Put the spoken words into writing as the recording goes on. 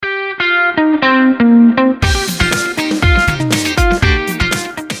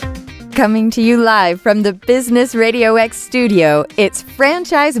Coming to you live from the Business RadioX studio, it's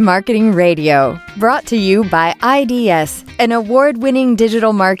Franchise Marketing Radio, brought to you by IDS, an award-winning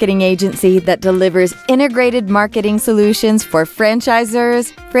digital marketing agency that delivers integrated marketing solutions for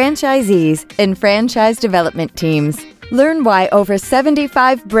franchisors, franchisees, and franchise development teams. Learn why over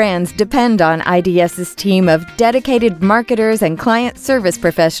 75 brands depend on IDS's team of dedicated marketers and client service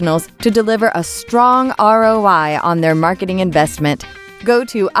professionals to deliver a strong ROI on their marketing investment. Go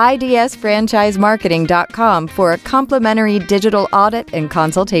to idsfranchisemarketing.com for a complimentary digital audit and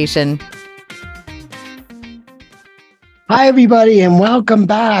consultation. Hi, everybody, and welcome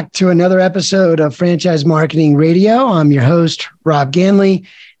back to another episode of Franchise Marketing Radio. I'm your host, Rob Ganley,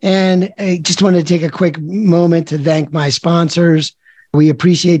 and I just wanted to take a quick moment to thank my sponsors. We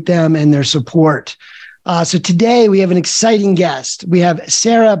appreciate them and their support. So today we have an exciting guest. We have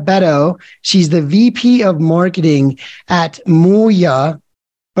Sarah Beddoe. She's the VP of Marketing at MOOYAH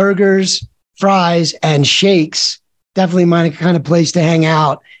Burgers, Fries, and Shakes. Definitely my kind of place to hang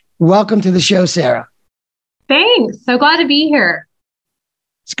out. Welcome to the show, Sarah. Thanks. So glad to be here.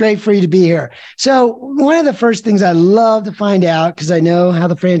 It's great for you to be here. So one of the first things I love to find out, because I know how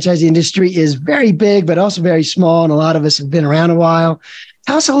the franchise industry is very big, but also very small, and a lot of us have been around a while.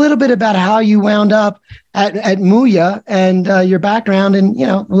 Tell us a little bit about how you wound up at MOOYAH and your background, and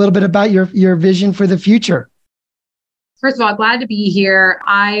a little bit about your vision for the future. First of all, glad to be here.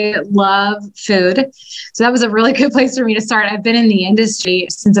 I love food. So that was a really good place for me to start. I've been in the industry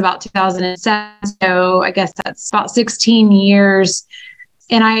since about 2007. So I guess that's about 16 years.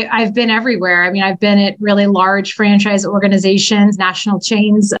 And I've been everywhere. I mean, I've been at really large franchise organizations, national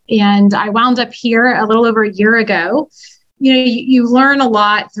chains, and I wound up here a little over a year ago. You learn a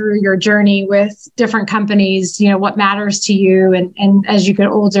lot through your journey with different companies, what matters to you. And as you get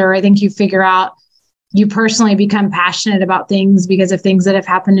older, I think you figure out you personally become passionate about things because of things that have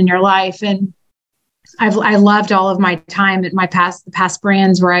happened in your life. And I loved all of my time at the past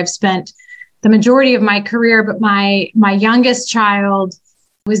brands where I've spent the majority of my career. But my youngest child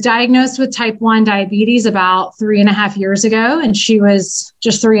was diagnosed with type 1 diabetes about 3.5 years ago. And she was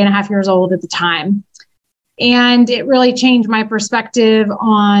just 3.5 years old at the time. And it really changed my perspective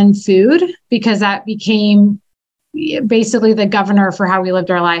on food because that became basically the governor for how we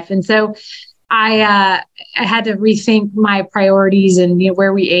lived our life. And so I had to rethink my priorities and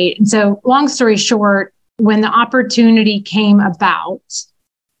where we ate. And so long story short, when the opportunity came about,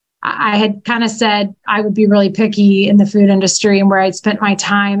 I had kind of said I would be really picky in the food industry and where I'd spent my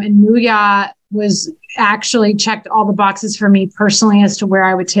time. And MOOYAH was actually checked all the boxes for me personally as to where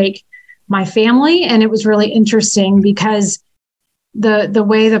I would take my family. And it was really interesting because the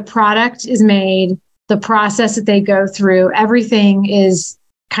way the product is made, the process that they go through, everything is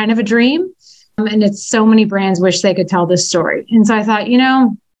kind of a dream. And it's so many brands wish they could tell this story. And so I thought,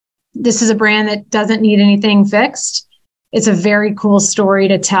 this is a brand that doesn't need anything fixed. It's a very cool story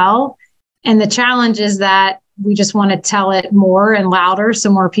to tell. And the challenge is that we just want to tell it more and louder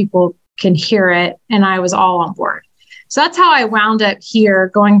so more people can hear it. And I was all on board. So that's how I wound up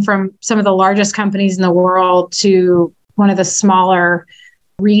here, going from some of the largest companies in the world to one of the smaller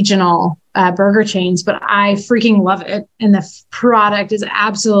regional burger chains. But I freaking love it. And the product is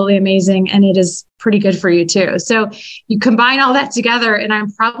absolutely amazing. And it is pretty good for you too. So you combine all that together and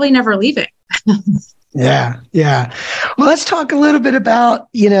I'm probably never leaving. Yeah. Well, let's talk a little bit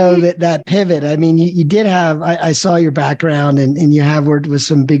about, that pivot. I mean, you did have, I saw your background and you have worked with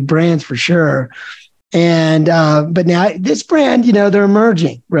some big brands for sure. And, but now this brand, they're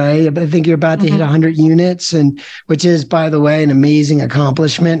emerging, right? I think you're about to hit 100 units, and which is, by the way, an amazing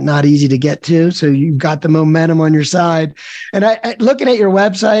accomplishment, not easy to get to. So you've got the momentum on your side. And I looking at your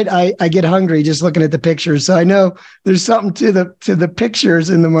website, I get hungry just looking at the pictures. So I know there's something to the pictures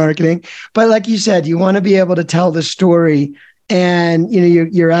in the marketing, but like you said, you want to be able to tell the story. And,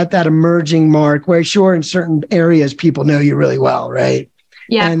 you're at that emerging mark where sure, in certain areas, people know you really well, right?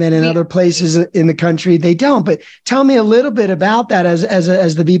 Yeah. And then in other places in the country, they don't. But tell me a little bit about that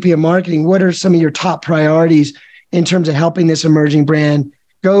as the VP of marketing. What are some of your top priorities in terms of helping this emerging brand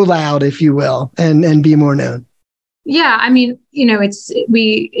go loud, if you will, and be more known? Yeah. I mean,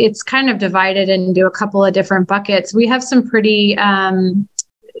 it's kind of divided into a couple of different buckets. We have some pretty,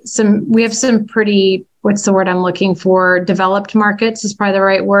 what's the word I'm looking for? Developed markets is probably the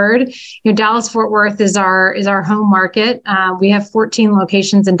right word. Dallas Fort Worth is our home market. We have 14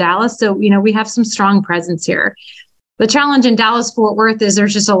 locations in Dallas. So, we have some strong presence here. The challenge in Dallas Fort Worth is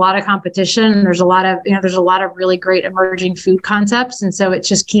there's just a lot of competition. There's a lot of really great emerging food concepts. And so it's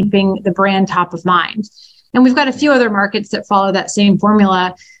just keeping the brand top of mind. And we've got a few other markets that follow that same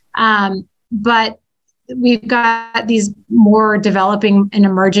formula. But we've got these more developing and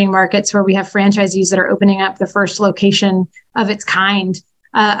emerging markets where we have franchisees that are opening up the first location of its kind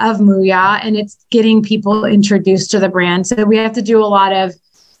of MOOYAH, and it's getting people introduced to the brand. So we have to do a lot of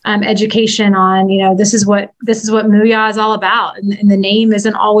education on, this is what MOOYAH is all about. And the name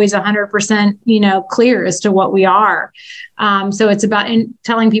isn't always 100%, clear as to what we are. So it's about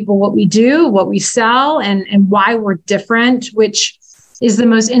telling people what we do, what we sell, and why we're different, which is the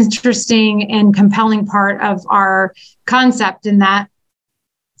most interesting and compelling part of our concept, in that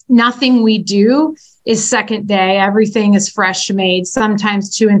nothing we do is second day. Everything is fresh made,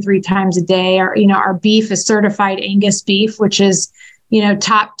 sometimes 2 and 3 times a day. Our beef is certified Angus beef, which is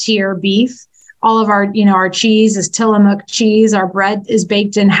top tier beef. All of our cheese is Tillamook cheese. Our bread is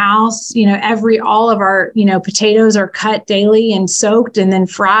baked in house. All of our, potatoes are cut daily and soaked and then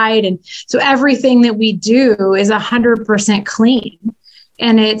fried. And so everything that we do is 100% clean.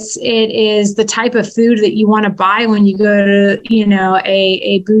 And it is the type of food that you want to buy when you go to,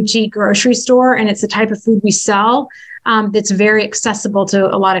 a boutique grocery store. And it's the type of food we sell that's very accessible to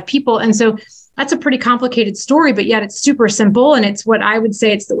a lot of people. And so that's a pretty complicated story, but yet it's super simple. And it's what I would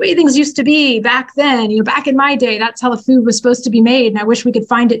say, it's the way things used to be back then. Back in my day, that's how the food was supposed to be made. And I wish we could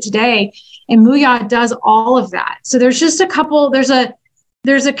find it today. And MOOYAH does all of that. So there's just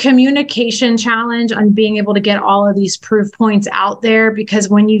there's a communication challenge on being able to get all of these proof points out there, because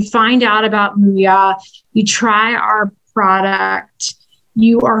when you find out about MOOYAH, you try our product,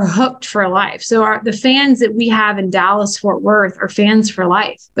 you are hooked for life. So the fans that we have in Dallas, Fort Worth are fans for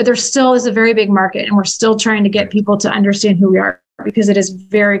life, but there still is a very big market, and we're still trying to get people to understand who we are, because it is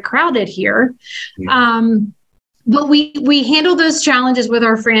very crowded here. Yeah. But we handle those challenges with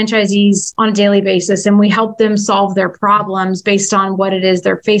our franchisees on a daily basis, and we help them solve their problems based on what it is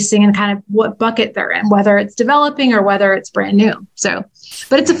they're facing and kind of what bucket they're in, whether it's developing or whether it's brand new. So,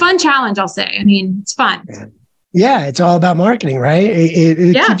 but it's a fun challenge, I'll say. I mean, it's fun. Yeah, it's all about marketing, right?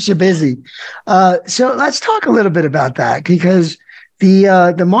 It keeps you busy. So let's talk a little bit about that, because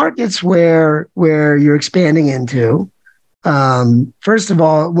the markets where you're expanding into, first of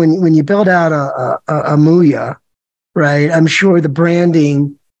all, when you build out a MOOYAH, right? I'm sure the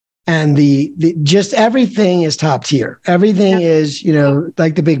branding and the just everything is top tier. Everything is,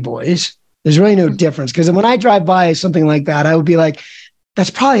 like the big boys. There's really no difference, because when I drive by something like that, I would be like, that's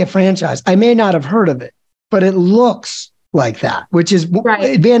probably a franchise. I may not have heard of it, but it looks like that, which is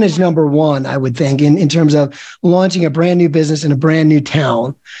advantage number one, I would think, in terms of launching a brand new business in a brand new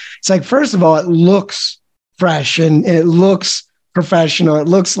town. It's like, first of all, it looks fresh and it looks professional. It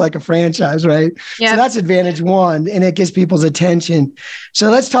looks like a franchise, right? Yep. So that's advantage one, and it gets people's attention. So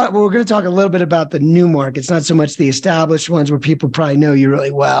let's talk. Well, we're going to talk a little bit about the new markets, not so much the established ones where people probably know you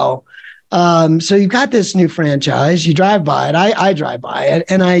really well. So you've got this new franchise. You drive by it. I drive by it,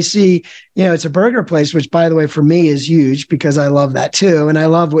 and I see, it's a burger place, which, by the way, for me is huge, because I love that too. And I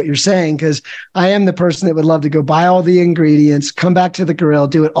love what you're saying, because I am the person that would love to go buy all the ingredients, come back to the grill,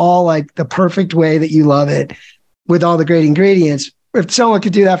 do it all like the perfect way that you love it, with all the great ingredients. If someone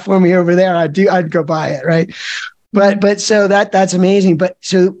could do that for me over there, I'd go buy it, right? But so that's amazing. But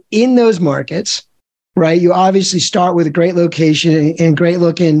so in those markets, right, you obviously start with a great location and great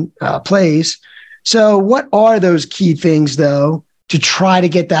looking place. So what are those key things, though, to try to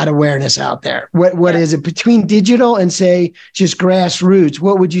get that awareness out there? What is it between digital and, say, just grassroots?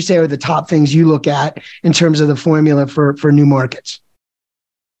 What would you say are the top things you look at in terms of the formula for new markets?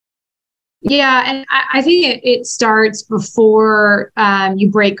 Yeah, and I think it starts before you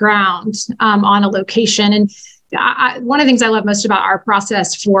break ground on a location. And one of the things I love most about our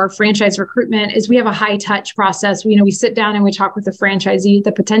process for franchise recruitment is we have a high touch process. We sit down and we talk with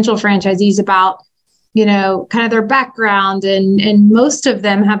the potential franchisees about, kind of their background. And most of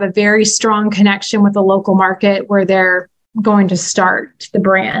them have a very strong connection with the local market where they're going to start the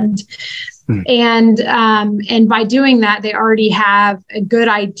brand. And by doing that, they already have a good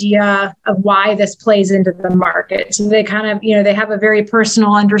idea of why this plays into the market. So they kind of, they have a very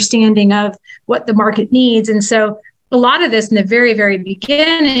personal understanding of what the market needs. And so a lot of this in the very, very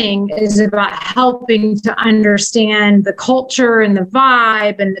beginning is about helping to understand the culture and the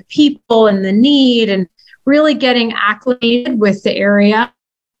vibe and the people and the need, and really getting acclimated with the area.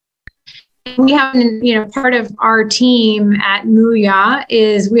 We have, part of our team at MOOYAH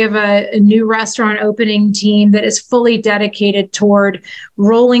is we have a new restaurant opening team that is fully dedicated toward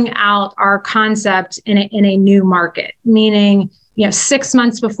rolling out our concept in a new market, meaning, 6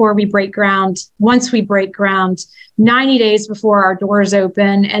 months before we break ground, once we break ground, 90 days before our doors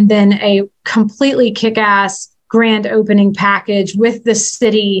open, and then a completely kick-ass grand opening package with the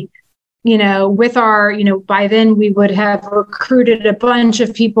city with our, by then we would have recruited a bunch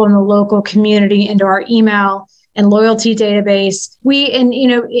of people in the local community into our email and loyalty database.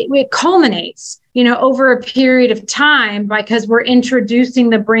 It culminates, over a period of time because we're introducing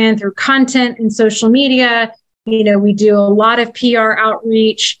the brand through content and social media. We do a lot of PR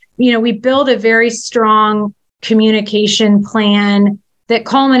outreach. We build a very strong communication plan that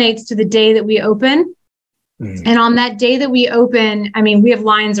culminates to the day that we open. And on that day that we open, we have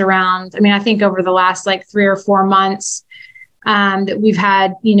lines around, I think over the last 3 or 4 months, that we've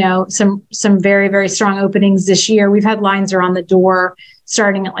had, some very, very strong openings this year. We've had lines around the door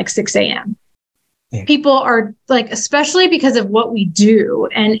starting at 6 a.m. Yeah. People are especially because of what we do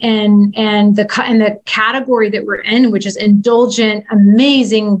and the category that we're in, which is indulgent,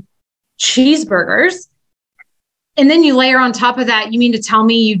 amazing cheeseburgers. And then you layer on top of that, you mean to tell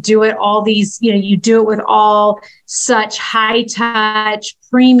me you do it you do it with all such high touch,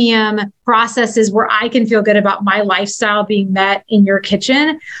 premium processes where I can feel good about my lifestyle being met in your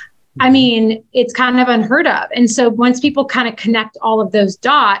kitchen. It's kind of unheard of. And so once people kind of connect all of those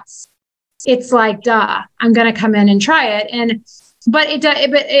dots, it's duh, I'm going to come in and try it. But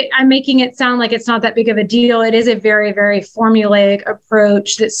I'm making it sound like it's not that big of a deal. It is a very, very formulaic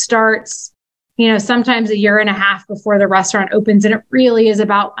approach that starts sometimes a year and a half before the restaurant opens. And it really is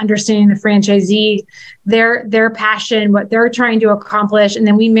about understanding the franchisee, their passion, what they're trying to accomplish. And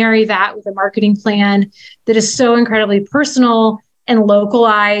then we marry that with a marketing plan that is so incredibly personal and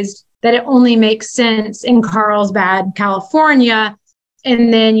localized that it only makes sense in Carlsbad, California.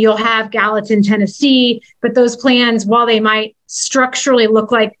 And then you'll have Gallatin, Tennessee. But those plans, while they might structurally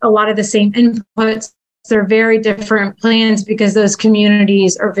look like a lot of the same inputs, they're very different plans because those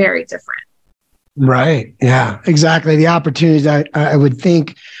communities are very different. Right. Yeah, exactly. The opportunities I would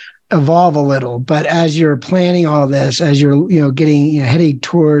think evolve a little, but as you're planning all this, as you're, getting, heading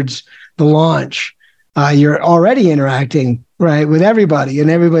towards the launch, you're already interacting, right, with everybody, and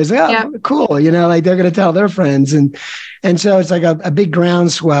everybody's like, cool. They're going to tell their friends. And so it's like a big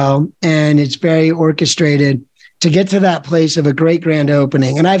groundswell, and it's very orchestrated to get to that place of a great grand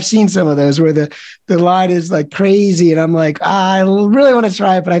opening. And I've seen some of those where the line is crazy. And I'm like, I really want to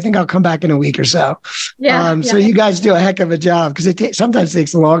try it, but I think I'll come back in a week or so. So you guys do a heck of a job, because it sometimes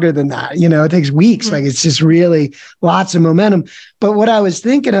takes longer than that. It takes weeks. Mm-hmm. It's just really lots of momentum. But what I was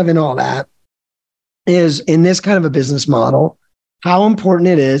thinking of in all that is, in this kind of a business model, how important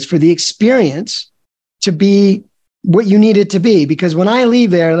it is for the experience to be what you need it to be. Because when I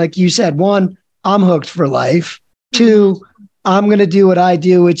leave there, like you said, one, I'm hooked for life. 2, I'm going to do what I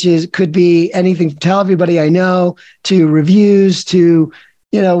do, which could be anything, tell everybody I know, to reviews, to,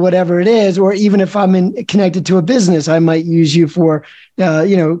 whatever it is. Or even if I'm connected to a business, I might use you for,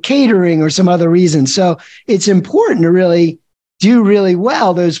 catering or some other reason. So it's important to really do really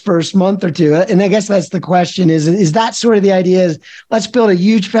well those first month or two. And I guess that's the question is that sort of the idea is, let's build a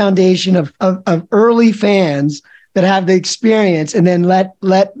huge foundation of early fans that have the experience, and then let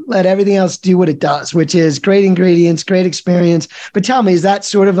everything else do what it does, which is great ingredients, great experience. But tell me, is that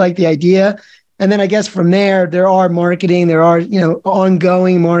sort of the idea? And then I guess from there are marketing, there are,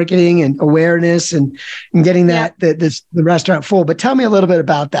 ongoing marketing and awareness and getting the restaurant full. But tell me a little bit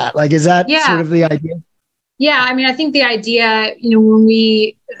about that. Is that sort of the idea? Yeah. I think the idea, when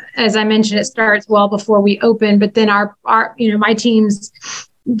we, as I mentioned, it starts well before we open, but then our my team's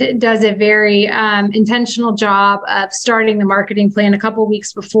does a very intentional job of starting the marketing plan a couple of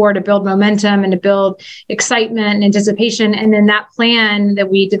weeks before to build momentum and to build excitement and anticipation. And then that plan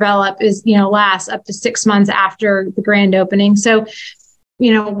that we develop is, lasts up to 6 months after the grand opening. So,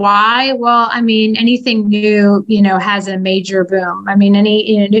 why? Well, anything new, has a major boom. Any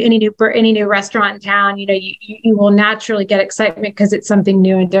new restaurant in town, you will naturally get excitement because it's something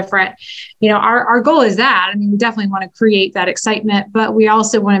new and different. Our goal is that. We definitely want to create that excitement, but we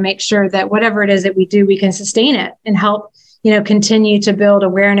also want to make sure that whatever it is that we do, we can sustain it and help, continue to build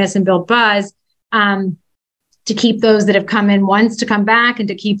awareness and build buzz, to keep those that have come in once to come back, and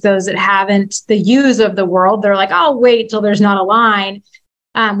to keep those that haven't, the yous of the world. They're like, I'll wait till there's not a line.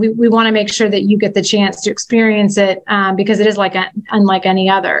 We want to make sure that you get the chance to experience it, because it is unlike any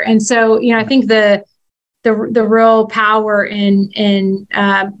other. And so, I think the real power in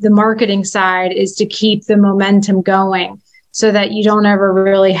the marketing side is to keep the momentum going, so that you don't ever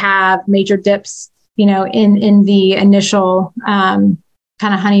really have major dips, in the initial kind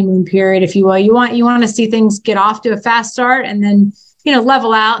of honeymoon period, if you will. You want to see things get off to a fast start and then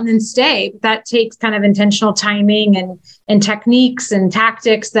level out and then stay. But that takes kind of intentional timing and techniques and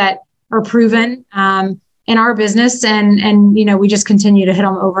tactics that are proven in our business. And we just continue to hit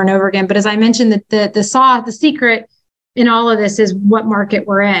them over and over again. But as I mentioned, the secret in all of this is what market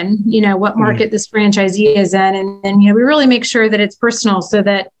we're in, what market this franchisee is in. And we really make sure that it's personal so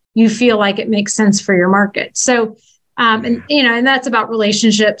that you feel like it makes sense for your market. So, and that's about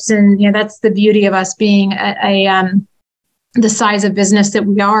relationships. And, that's the beauty of us being the size of business that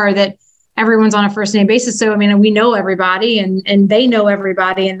we are, that everyone's on a first name basis. So, we know everybody and they know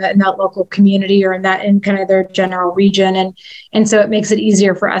everybody in that local community or in kind of their general region. And so it makes it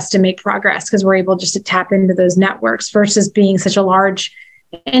easier for us to make progress because we're able just to tap into those networks versus being such a large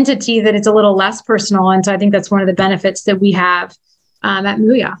entity that it's a little less personal. And so I think that's one of the benefits that we have at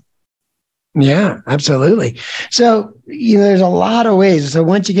MOOYAH. Yeah, absolutely. So, there's a lot of ways. So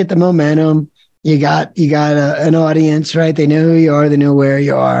once you get the momentum, you got an audience, right? They know who you are. They know where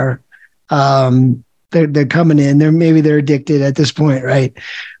you are. They're coming in. They're addicted at this point, right?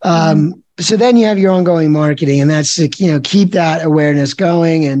 So then you have your ongoing marketing, and that's to keep that awareness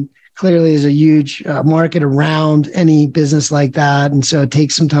going. And clearly, there's a huge market around any business like that, and so it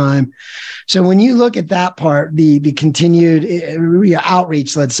takes some time. So when you look at that part, the continued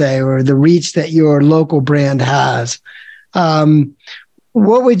outreach, let's say, or the reach that your local brand has,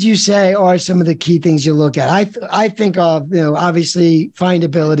 what would you say are some of the key things you look at? I think of, obviously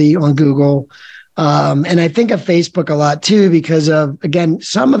findability on Google. And I think of Facebook a lot too, because of, again,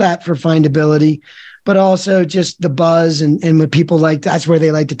 some of that for findability, but also just the buzz and what people like, that's where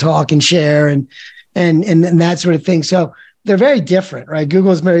they like to talk and share and that sort of thing. So they're very different, right?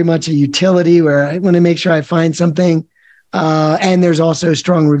 Google is very much a utility where I want to make sure I find something. And there's also a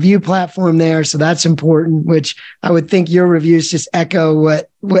strong review platform there. So that's important, which I would think your reviews just echo what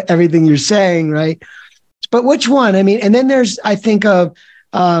everything you're saying, right? But which one? And then there's, I think of,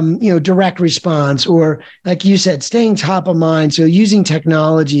 direct response, or like you said, staying top of mind. So using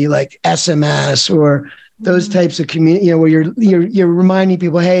technology like SMS or those types of community, where you're reminding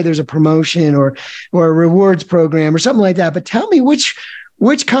people, hey, there's a promotion or a rewards program or something like that. But tell me which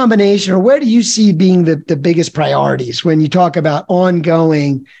combination, or where do you see being the biggest priorities when you talk about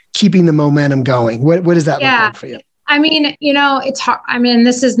ongoing, keeping the momentum going? What does that look like for you? It's hard.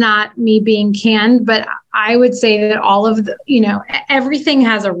 This is not me being canned, but I would say that all of the, everything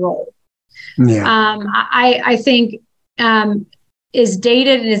has a role. Yeah. I think as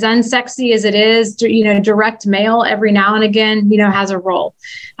dated and as unsexy as it is, direct mail every now and again, has a role.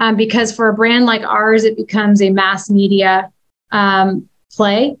 Because for a brand like ours, it becomes a mass media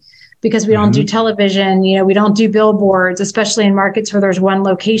play, because we don't do television, we don't do billboards, especially in markets where there's one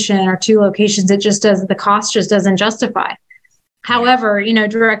location or two locations. The cost just doesn't justify. However,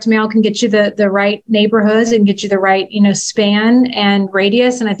 direct mail can get you the right neighborhoods and get you the right, span and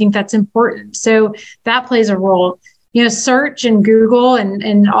radius. And I think that's important. So that plays a role, search and Google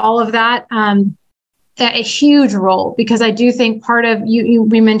and all of that, a huge role, because I do think part of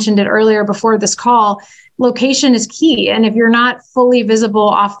we mentioned it earlier before this call, location is key. And if you're not fully visible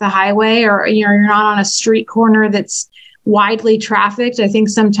off the highway, or you're not on a street corner that's widely trafficked, I think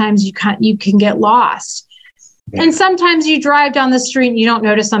sometimes you can get lost. Yeah. And sometimes you drive down the street and you don't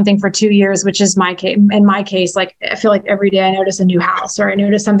notice something for 2 years, which is my case. In my case, like I feel like every day I notice a new house or I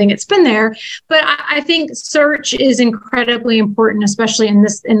notice something that's been there. But I think search is incredibly important, especially in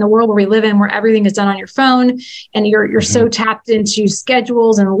the world where we live in, where everything is done on your phone and you're so tapped into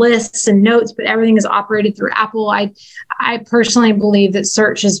schedules and lists and notes, but everything is operated through Apple. I personally believe that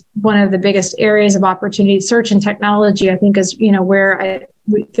search is one of the biggest areas of opportunity. Search and technology, I think, is where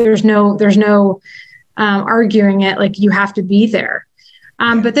there's no arguing it, like you have to be there.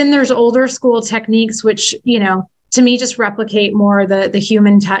 But then there's older school techniques, which, to me, just replicate more the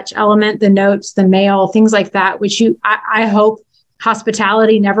human touch element, the notes, the mail, things like that, which I hope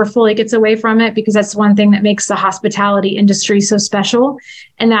hospitality never fully gets away from it, because that's one thing that makes the hospitality industry so special.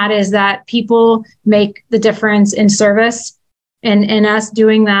 And that is that people make the difference in service, and us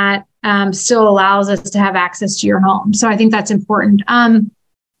doing that still allows us to have access to your home. So I think that's important.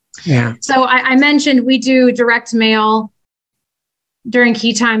 Yeah. So I mentioned we do direct mail during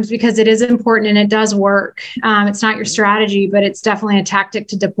key times because it is important and it does work. It's not your strategy, but it's definitely a tactic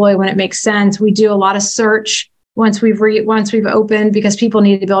to deploy when it makes sense. We do a lot of search once we've opened, because people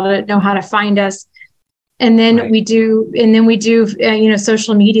need to be able to know how to find us. And then we do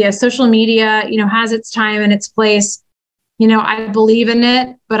social media. Social media, has its time and its place. I believe in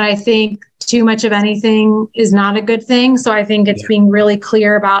it, but I think too much of anything is not a good thing. So I think it's being really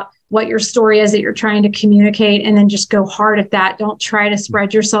clear about what your story is that you're trying to communicate, and then just go hard at that. Don't try to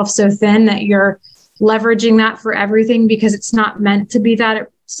spread yourself so thin that you're leveraging that for everything, because it's not meant to be that.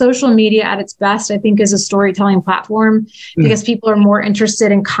 Social media at its best, I think, is a storytelling platform, because people are more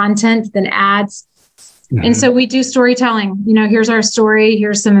interested in content than ads. And so we do storytelling. Here's our story.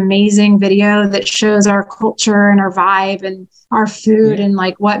 Here's some amazing video that shows our culture and our vibe and our food and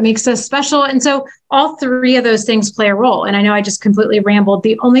like what makes us special. And so all three of those things play a role. And I know I just completely rambled.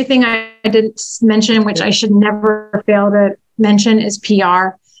 The only thing I didn't mention, which I should never fail to mention, is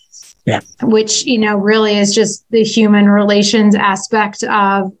PR. Yeah. Which, really is just the human relations aspect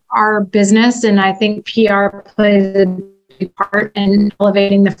of our business. And I think PR plays a big part in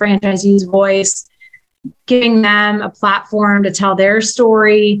elevating the franchisee's voice, giving them a platform to tell their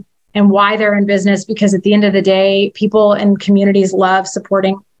story and why they're in business. Because at the end of the day, people and communities love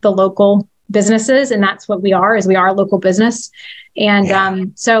supporting the local businesses. And that's what we are a local business.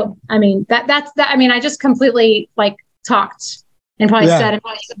 And so, that's that. I just completely talked and probably said it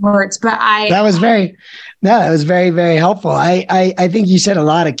in some words, but that was very, very helpful. I think you said a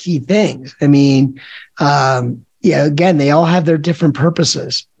lot of key things. Again, they all have their different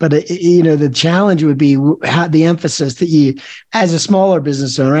purposes, but the challenge would be the emphasis that you, as a smaller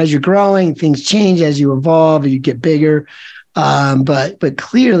business owner, as you're growing, things change as you evolve, you get bigger. But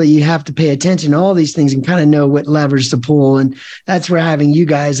clearly you have to pay attention to all these things and kind of know what levers to pull. And that's where having you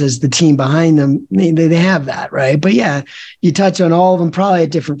guys as the team behind them, they have that, right? But you touch on all of them probably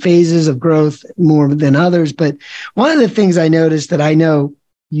at different phases of growth more than others. But one of the things I noticed that I know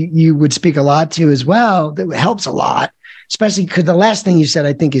you would speak a lot to as well, that helps a lot, especially because the last thing you said,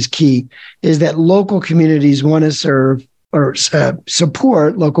 I think is key, is that local communities want to serve or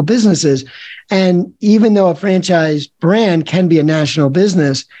support local businesses. And even though a franchise brand can be a national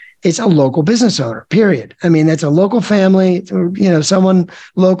business, it's a local business owner, period. That's a local family, someone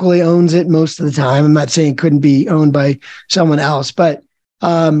locally owns it most of the time. I'm not saying it couldn't be owned by someone else, but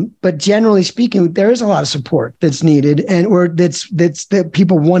generally speaking, there is a lot of support that's needed or that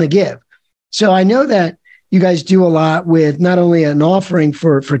people want to give. So I know that you guys do a lot with not only an offering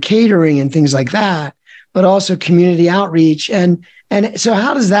for catering and things like that, but also community outreach. And so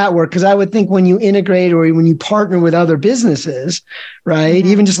how does that work? Because I would think when you integrate or when you partner with other businesses, right,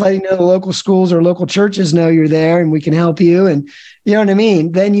 even just letting the local schools or local churches know you're there and we can help you, and you know what I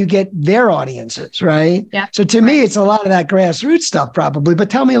mean? Then you get their audiences, right? Yeah. So to me, it's a lot of that grassroots stuff probably, but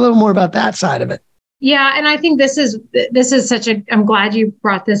tell me a little more about that side of it. Yeah. And I think this is I'm glad you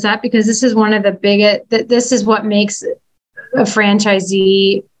brought this up, because this is one of the biggest, this is what makes a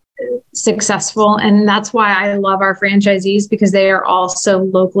franchisee successful. And that's why I love our franchisees, because they are all so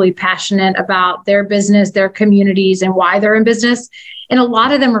locally passionate about their business, their communities, and why they're in business. And a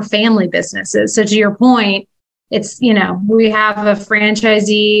lot of them are family businesses. So to your point, it's, we have a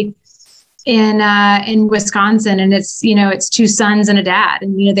franchisee in Wisconsin, and it's two sons and a dad,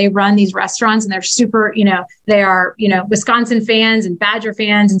 and, they run these restaurants, and they're super, they are, Wisconsin fans and Badger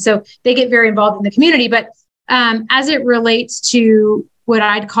fans. And so they get very involved in the community. But as it relates to what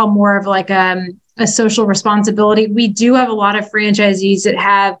I'd call more of like a social responsibility, we do have a lot of franchisees that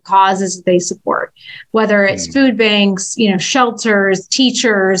have causes that they support, whether it's food banks, shelters,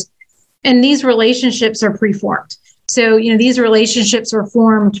 teachers, and these relationships are preformed. So, these relationships were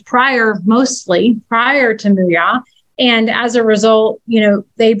formed mostly prior to MOOYAH. And as a result,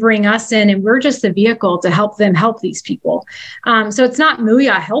 they bring us in, and we're just the vehicle to help them help these people. So it's not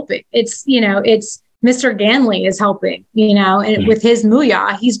MOOYAH helping. It's Mr. Ganley is helping, and with his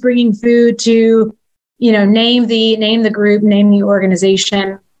MOOYAH, he's bringing food to, name the group, name the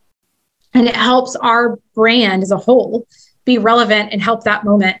organization. And it helps our brand as a whole be relevant and help that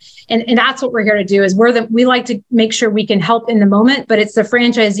moment. And that's what we're here to do, is we like to make sure we can help in the moment, but it's the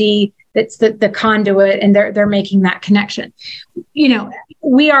franchisee that's the conduit, and they're making that connection.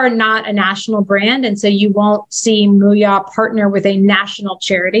 We are not a national brand. And so you won't see MOOYAH partner with a national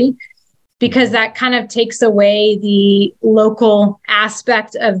charity, because that kind of takes away the local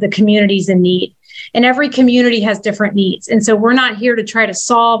aspect of the communities in need. And every community has different needs. And so we're not here to try to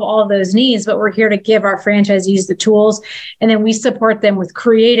solve all of those needs, but we're here to give our franchisees the tools. And then we support them with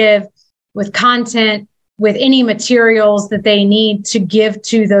creative, with content, with any materials that they need to give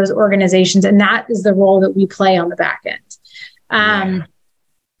to those organizations. And that is the role that we play on the back end.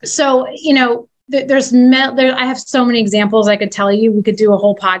 So, I have so many examples I could tell you. We could do a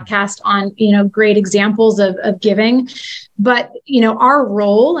whole podcast on, great examples of giving. But, our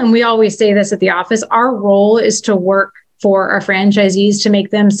role, and we always say this at the office, our role is to work for our franchisees to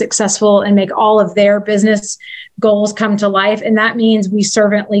make them successful and make all of their business goals come to life. And that means we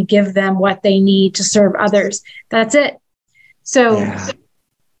servantly give them what they need to serve others. That's it. So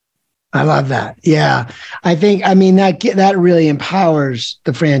I love that. Yeah. That really empowers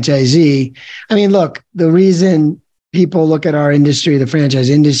the franchisee. Look, the reason people look at our industry, the franchise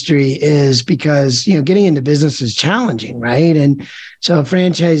industry, is because, getting into business is challenging, right? And so a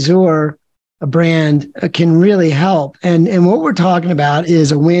franchisor a brand can really help. And what we're talking about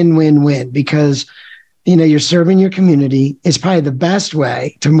is a win-win-win, because, you're serving your community. It's probably the best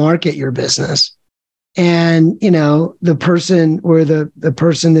way to market your business. And, the person or the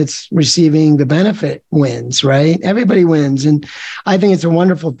person that's receiving the benefit wins, right? Everybody wins. And I think it's a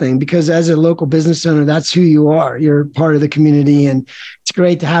wonderful thing, because as a local business owner, that's who you are. You're part of the community, and it's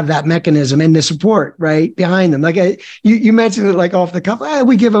great to have that mechanism and the support right behind them. Like you mentioned it, like off the cuff,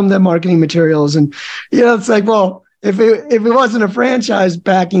 we give them the marketing materials, and, it's like, well, if it wasn't a franchise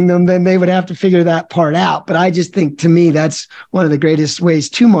backing them, then they would have to figure that part out. But I just think, to me, that's one of the greatest ways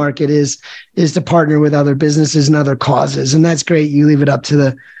to market is to partner with other businesses and other causes. And that's great. You leave it up to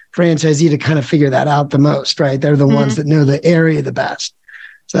the franchisee to kind of figure that out the most, right? They're the ones that know the area the best.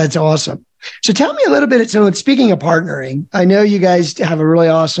 So that's awesome. So tell me a little bit. So speaking of partnering, I know you guys have a really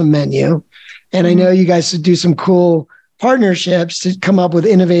awesome menu, and I know you guys do some cool partnerships to come up with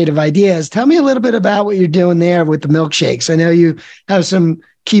innovative ideas. Tell me a little bit about what you're doing there with the milkshakes. I know you have some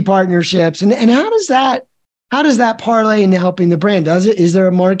key partnerships, and how does that parlay into helping the brand? Is there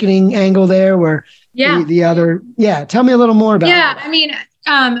a marketing angle there where tell me a little more about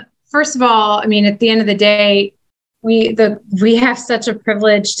it. First of all, at the end of the day, we have such a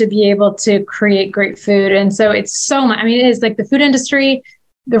privilege to be able to create great food. And so it's so much, it is like the food industry.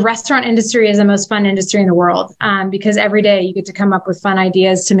 The restaurant industry is the most fun industry in the world, because every day you get to come up with fun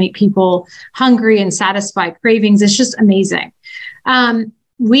ideas to make people hungry and satisfy cravings. It's just amazing.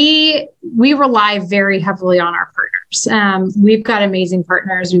 We rely very heavily on our partners. We've got amazing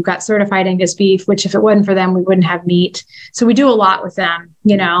partners. We've got certified Angus beef, which if it wasn't for them, we wouldn't have meat. So we do a lot with them,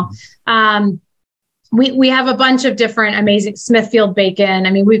 We have a bunch of different amazing Smithfield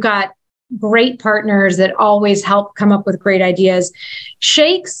bacon. We've got great partners that always help come up with great ideas.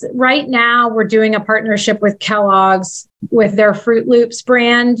 Shakes, right now, we're doing a partnership with Kellogg's with their Fruit Loops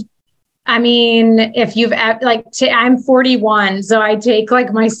brand. If you've I'm 41, so I take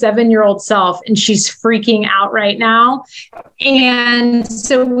like my 7-year-old self, and she's freaking out right now. And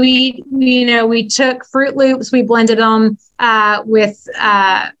so we took Fruit Loops, we blended them with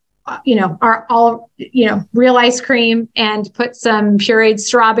our real ice cream, and put some pureed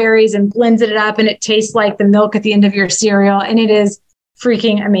strawberries and blended it up, and it tastes like the milk at the end of your cereal. And it is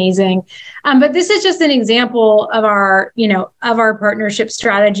freaking amazing. But this is just an example of our partnership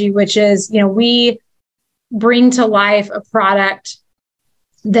strategy, which is, we bring to life a product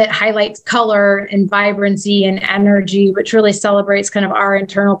that highlights color and vibrancy and energy, which really celebrates kind of our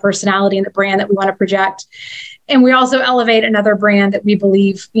internal personality and the brand that we want to project. And we also elevate another brand that we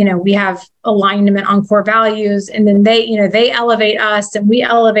believe, we have alignment on core values. And then they elevate us and we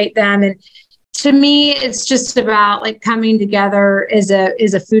elevate them. And to me, it's just about like coming together as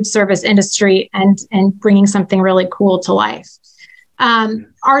a food service industry and bringing something really cool to life.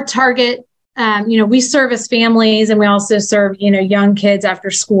 Our target, we service families, and we also serve, young kids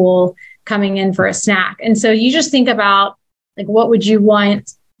after school coming in for a snack. And so you just think about like, what would you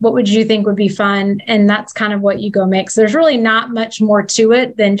want? What would you think would be fun? And that's kind of what you go make. So there's really not much more to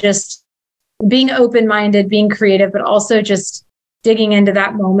it than just being open-minded, being creative, but also just digging into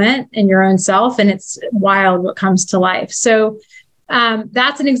that moment in your own self. And it's wild what comes to life. So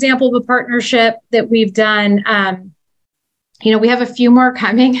that's an example of a partnership that we've done. We have a few more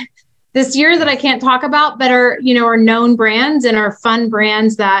coming this year that I can't talk about, but are known brands and are fun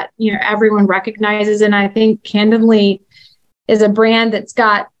brands that, everyone recognizes. And I think candidly, is a brand that's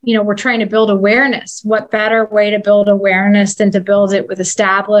got, we're trying to build awareness. What better way to build awareness than to build it with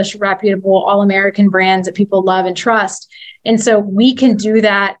established, reputable, all-American brands that people love and trust? And so we can do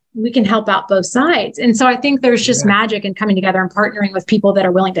that. We can help out both sides. And so I think there's just magic in coming together and partnering with people that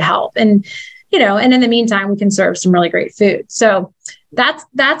are willing to help. And, and in the meantime, we can serve some really great food. So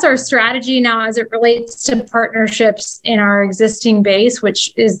that's our strategy now as it relates to partnerships in our existing base,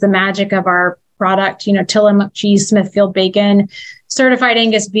 which is the magic of our product, Tillamook cheese, Smithfield bacon, certified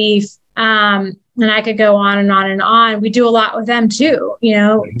Angus beef. And I could go on and on and on. We do a lot with them too,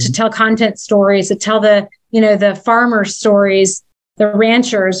 to tell content stories, to tell the farmer stories, the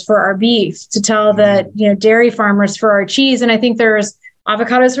ranchers for our beef, to tell the, dairy farmers for our cheese. And I think there's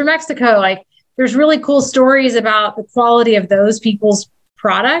avocados from Mexico. Like there's really cool stories about the quality of those people's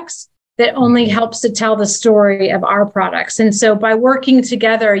products that only helps to tell the story of our products. And so by working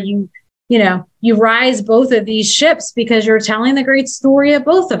together, you rise both of these ships because you're telling the great story of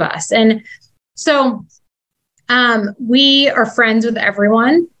both of us. And so we are friends with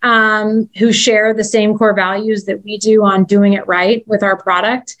everyone who share the same core values that we do on doing it right with our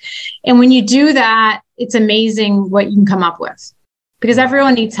product. And when you do that, it's amazing what you can come up with because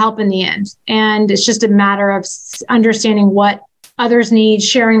everyone needs help in the end. And it's just a matter of understanding what others need,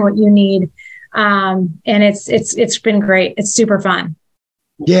 sharing what you need. And it's been great. It's super fun.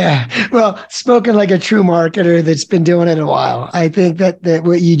 Yeah. Well, spoken like a true marketer that's been doing it a while. I think that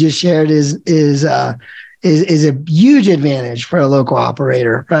what you just shared is a huge advantage for a local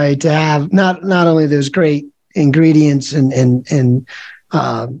operator, right? To have not only those great ingredients and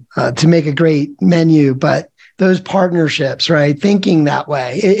to make a great menu, but those partnerships, right? Thinking that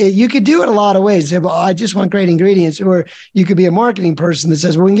way. You could do it a lot of ways. Say, well, I just want great ingredients. Or you could be a marketing person that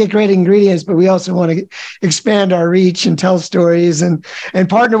says, well, we can get great ingredients, but we also want to expand our reach and tell stories and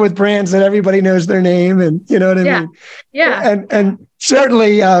partner with brands that everybody knows their name. And you know what I mean? Yeah. And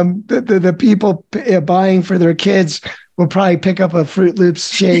certainly the people buying for their kids will probably pick up a Fruit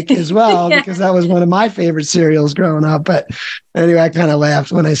Loops shake as well, because that was one of my favorite cereals growing up. But anyway, I kind of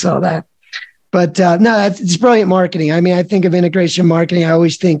laughed when I saw that. But no, it's brilliant marketing. I mean, I think of integration marketing. I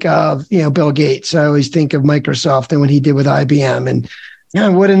always think of, Bill Gates. I always think of Microsoft and what he did with IBM.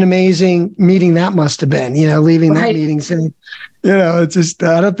 And what an amazing meeting that must have been, leaving that meeting saying, it's just,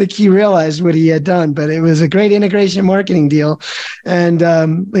 I don't think he realized what he had done, but it was a great integration marketing deal. And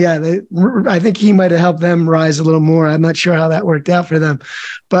I think he might have helped them rise a little more. I'm not sure how that worked out for them,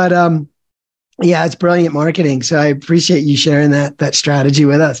 but it's brilliant marketing. So I appreciate you sharing that strategy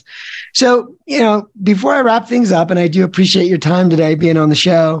with us. So, before I wrap things up, and I do appreciate your time today being on the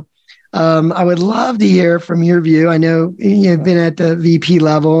show, I would love to hear from your view. I know you've been at the VP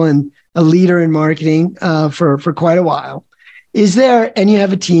level and a leader in marketing for quite a while. Is there, and you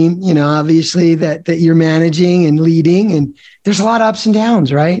have a team, obviously that you're managing and leading, and there's a lot of ups and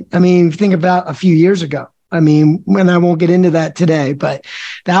downs, right? I mean, think about a few years ago. I mean, and I won't get into that today, but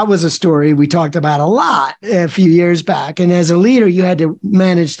that was a story we talked about a lot a few years back. And as a leader, you had to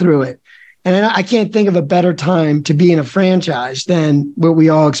manage through it. And I can't think of a better time to be in a franchise than what we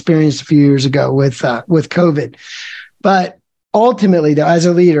all experienced a few years ago with COVID. But ultimately, though, as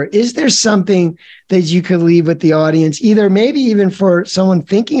a leader, is there something that you could leave with the audience, either maybe even for someone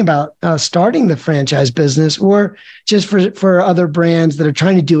thinking about starting the franchise business, or just for other brands that are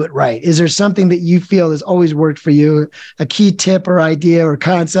trying to do it right? Is there something that you feel has always worked for you, a key tip or idea or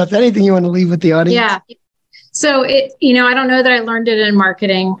concept, anything you want to leave with the audience? Yeah. So I don't know that I learned it in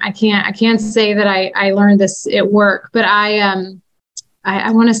marketing. I can't say that I learned this at work, but I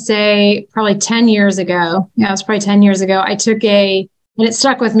want to say probably 10 years ago. Yeah, it was probably 10 years ago. I took and it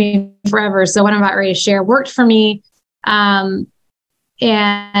stuck with me forever. So what I'm about ready to share worked for me. And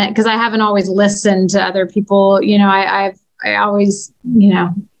because I haven't always listened to other people, I always,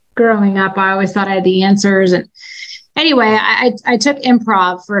 growing up, I always thought I had the answers. And anyway, I took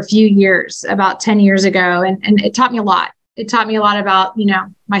improv for a few years, about 10 years ago, and it taught me a lot. It taught me a lot about,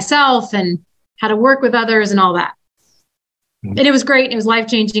 myself and how to work with others and all that. And it was great. It was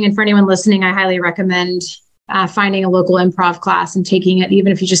life-changing. And for anyone listening, I highly recommend finding a local improv class and taking it.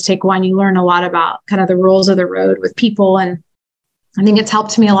 Even if you just take one, you learn a lot about kind of the rules of the road with people. And I think it's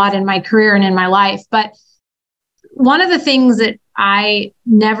helped me a lot in my career and in my life. But one of the things that has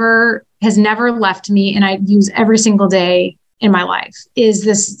never left me, and I use every single day in my life, is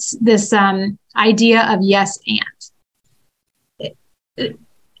this idea of yes and.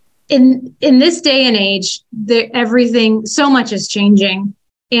 In this day and age, so much is changing,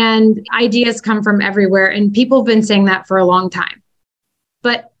 and ideas come from everywhere, and people have been saying that for a long time.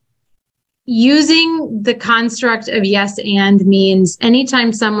 But using the construct of yes and means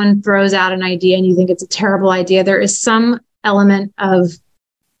anytime someone throws out an idea and you think it's a terrible idea, there is some element of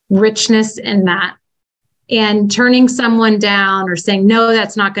richness in that. And turning someone down or saying, no,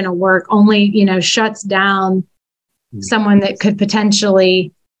 that's not going to work, only, shuts down someone that could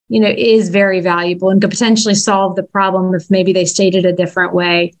potentially, is very valuable and could potentially solve the problem if maybe they stated a different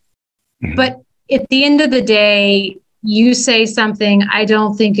way. Mm-hmm. But at the end of the day, you say something, I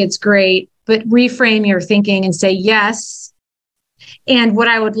don't think it's great, but reframe your thinking and say yes. And what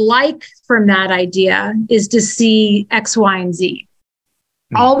I would like from that idea is to see X, Y, and Z.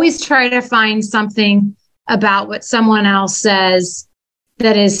 Mm-hmm. Always try to find something about what someone else says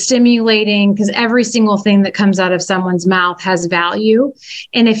that is stimulating, because every single thing that comes out of someone's mouth has value.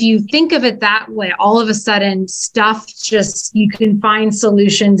 And if you think of it that way, all of a sudden you can find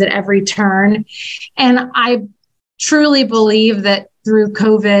solutions at every turn. And I truly believe that through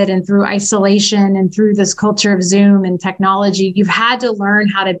COVID and through isolation and through this culture of Zoom and technology, you've had to learn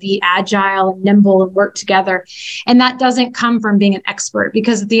how to be agile and nimble and work together. And that doesn't come from being an expert,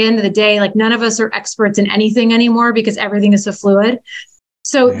 because at the end of the day, none of us are experts in anything anymore because everything is so fluid.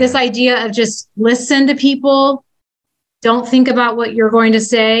 So this idea of just listen to people, don't think about what you're going to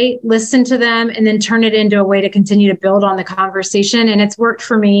say, listen to them, and then turn it into a way to continue to build on the conversation. And it's worked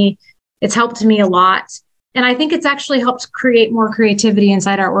for me. It's helped me a lot. And I think it's actually helped create more creativity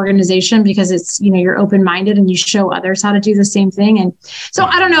inside our organization because it's, you're open-minded and you show others how to do the same thing. And so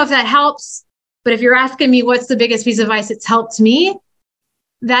I don't know if that helps, but if you're asking me what's the biggest piece of advice it's helped me,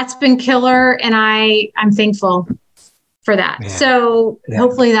 that's been killer. And I'm thankful for that. Yeah. So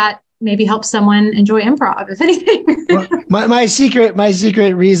hopefully that maybe helps someone enjoy improv, if anything. Well, my secret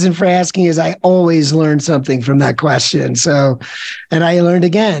reason for asking is I always learn something from that question. So, and I learned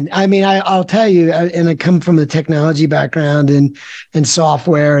again. I mean, I'll tell you, and I come from the technology background and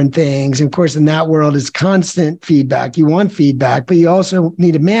software and things. And of course, in that world, it's constant feedback. You want feedback, but you also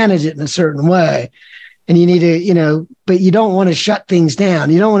need to manage it in a certain way. And you need to, but you don't want to shut things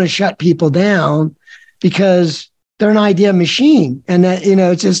down. You don't want to shut people down because they're an idea machine. And that,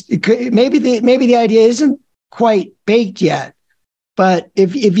 maybe the idea isn't quite baked yet, but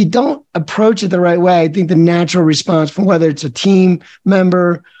if you don't approach it the right way, I think the natural response from whether it's a team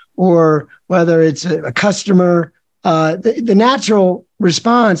member or whether it's a customer, the natural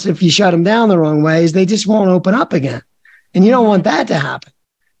response, if you shut them down the wrong way, is they just won't open up again. And you don't want that to happen.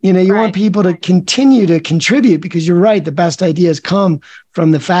 You want people to continue to contribute because you're right. The best ideas come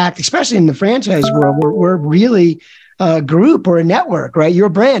from the fact, especially in the franchise world, we're really a group or a network, right? Your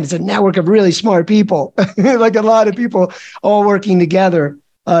brand is a network of really smart people, like a lot of people all working together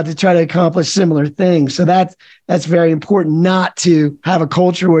to try to accomplish similar things. So that's very important, not to have a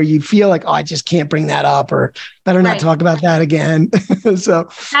culture where you feel like, oh, I just can't bring that up or better not talk about that again. So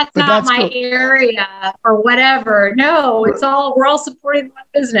that's not my area or whatever. No, we're all supporting one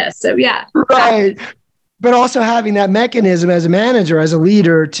business. So yeah. Right. But also having that mechanism as a manager, as a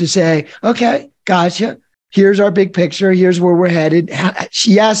leader to say, okay, gotcha. Here's our big picture. Here's where we're headed.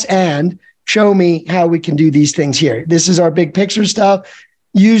 Yes. And show me how we can do these things here. This is our big picture stuff.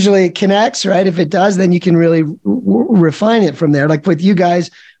 Usually it connects, right? If it does, then you can really refine it from there. Like with you guys,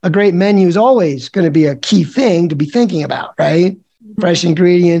 a great menu is always going to be a key thing to be thinking about, right? Mm-hmm. Fresh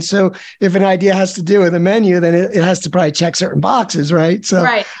ingredients. So if an idea has to do with a menu, then it has to probably check certain boxes, right? So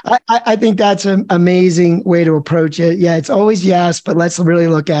I think that's an amazing way to approach it. Yeah, it's always yes, but let's really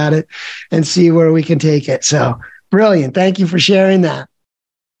look at it and see where we can take it. So brilliant. Thank you for sharing that.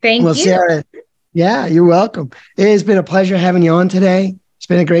 Thank you. Sarah, yeah, you're welcome. It has been a pleasure having you on today. It's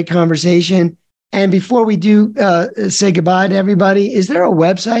been a great conversation. And before we do say goodbye to everybody, is there a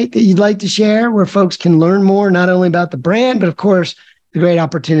website that you'd like to share where folks can learn more, not only about the brand, but of course, the great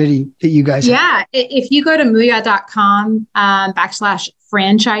opportunity that you guys have? Yeah. If you go to MOOYAH.com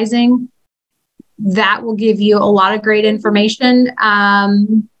 /franchising, that will give you a lot of great information that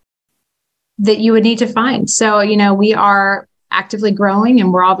you would need to find. So, we are actively growing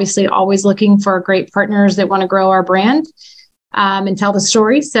and we're obviously always looking for great partners that want to grow our brand and tell the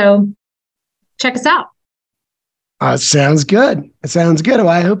story. So check us out. Sounds good. It sounds good. Well,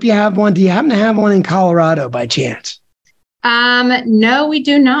 I hope you have one. Do you happen to have one in Colorado by chance? No, we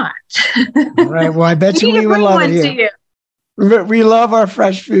do not. All right. Well, I bet we would love it here. We love our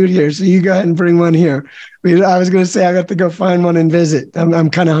fresh food here. So you go ahead and bring one here. I was going to say I got to go find one and visit. I'm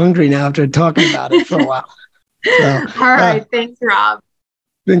kind of hungry now after talking about it for a while. So, all right. Thanks, Rob.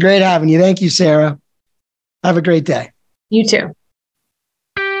 Been great having you. Thank you, Sarah. Have a great day. You too.